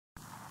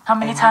How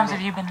many times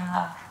have you been in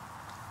love?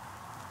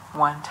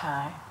 One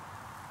time.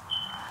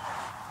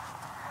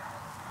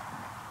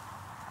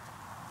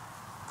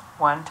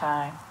 One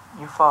time,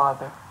 your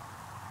father.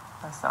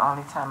 That's the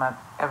only time I've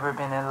ever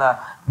been in love.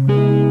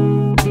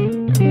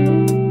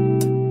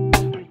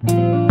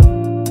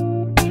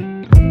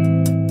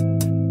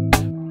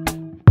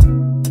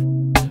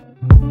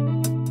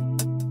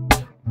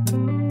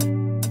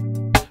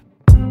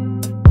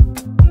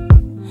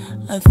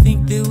 I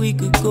think that we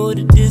could go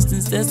the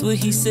distance. That's what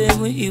he said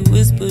when he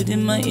whispered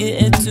in my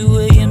ear at 2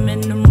 a.m.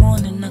 in the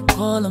morning. I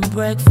call him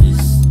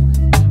breakfast.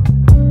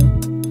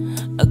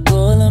 I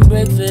call him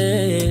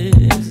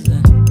breakfast.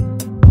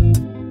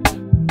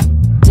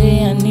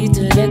 Say I need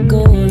to let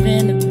go of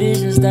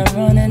inhibitions, stop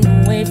running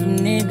away from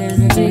niggas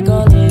and take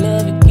all the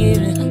love you're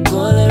giving. I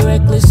call it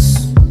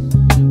reckless.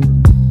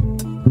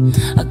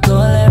 I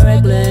call it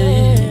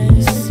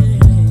reckless.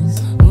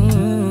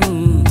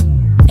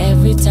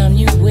 Every time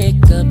you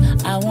wake up,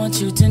 I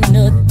want you to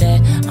know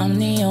that I'm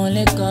the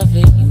only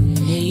coffee you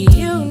need.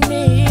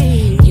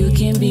 You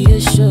can be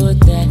assured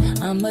that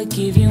I'ma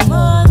give you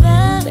more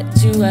than that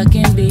I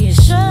can be a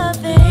sure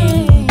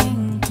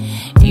thing.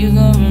 You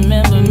gon'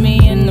 remember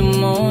me in the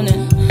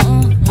morning.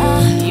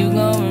 You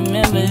gon'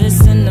 remember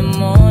this in the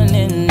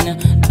morning.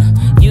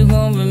 You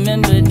gon'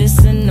 remember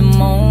this in the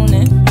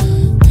morning.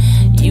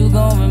 You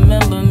gon'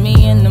 remember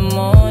me in the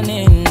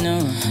morning.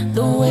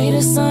 The way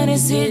the sun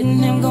is hitting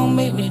him gon'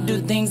 make me do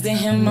things to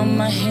him. On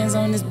my hands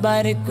on his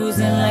body,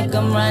 cruising like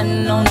I'm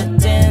riding on a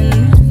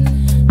 10.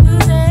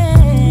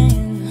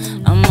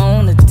 I'm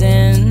on a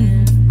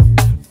 10.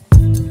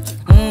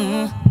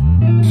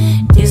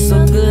 It's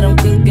so good, I'm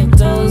cooking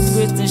toast,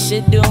 grits and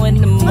shit,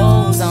 doing the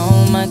most. I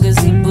don't mind cause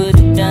he put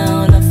it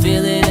down, I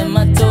feel it in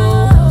my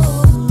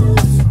toes.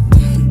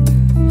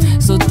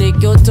 So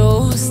take your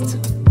toast.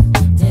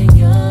 Take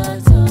your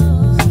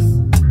toast.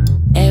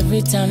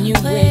 Every time you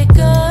wake up,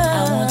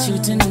 I want you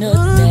to know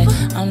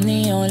that I'm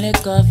the only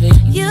coffee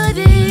you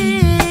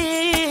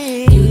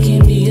need. You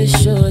can be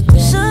assured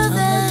that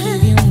I'ma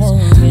give you more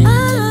than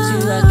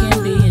that I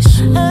can be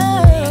assured.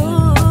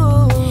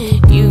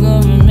 You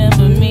gon'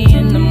 remember me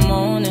in the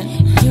morning.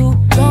 You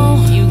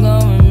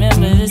gon'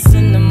 remember this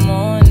in the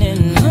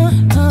morning.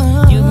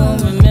 You gon'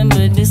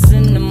 remember this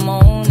in the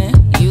morning.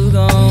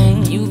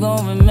 You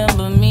gon'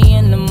 remember me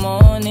in the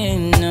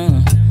morning.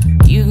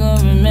 You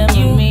gon' remember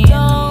me in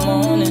the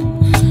morning.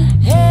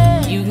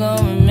 You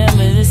gon'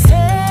 remember this in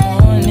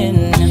the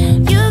morning.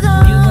 You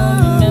gon'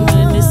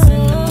 remember this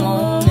in the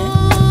morning.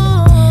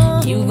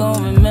 You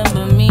gon'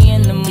 remember me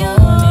in the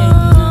morning.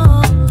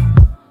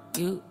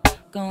 You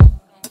gon'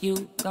 remember.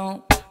 You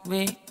gon'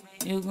 remember.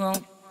 You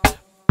gon'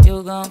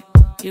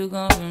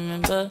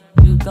 remember me.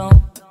 You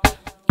gon' remember.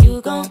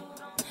 You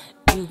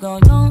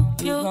gon'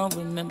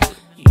 remember.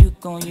 You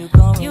gon'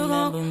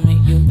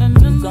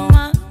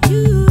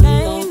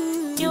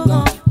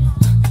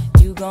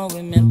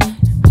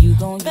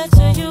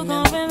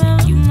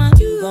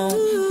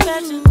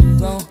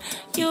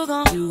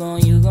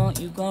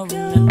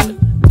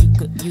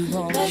 You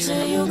gon'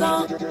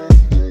 remember.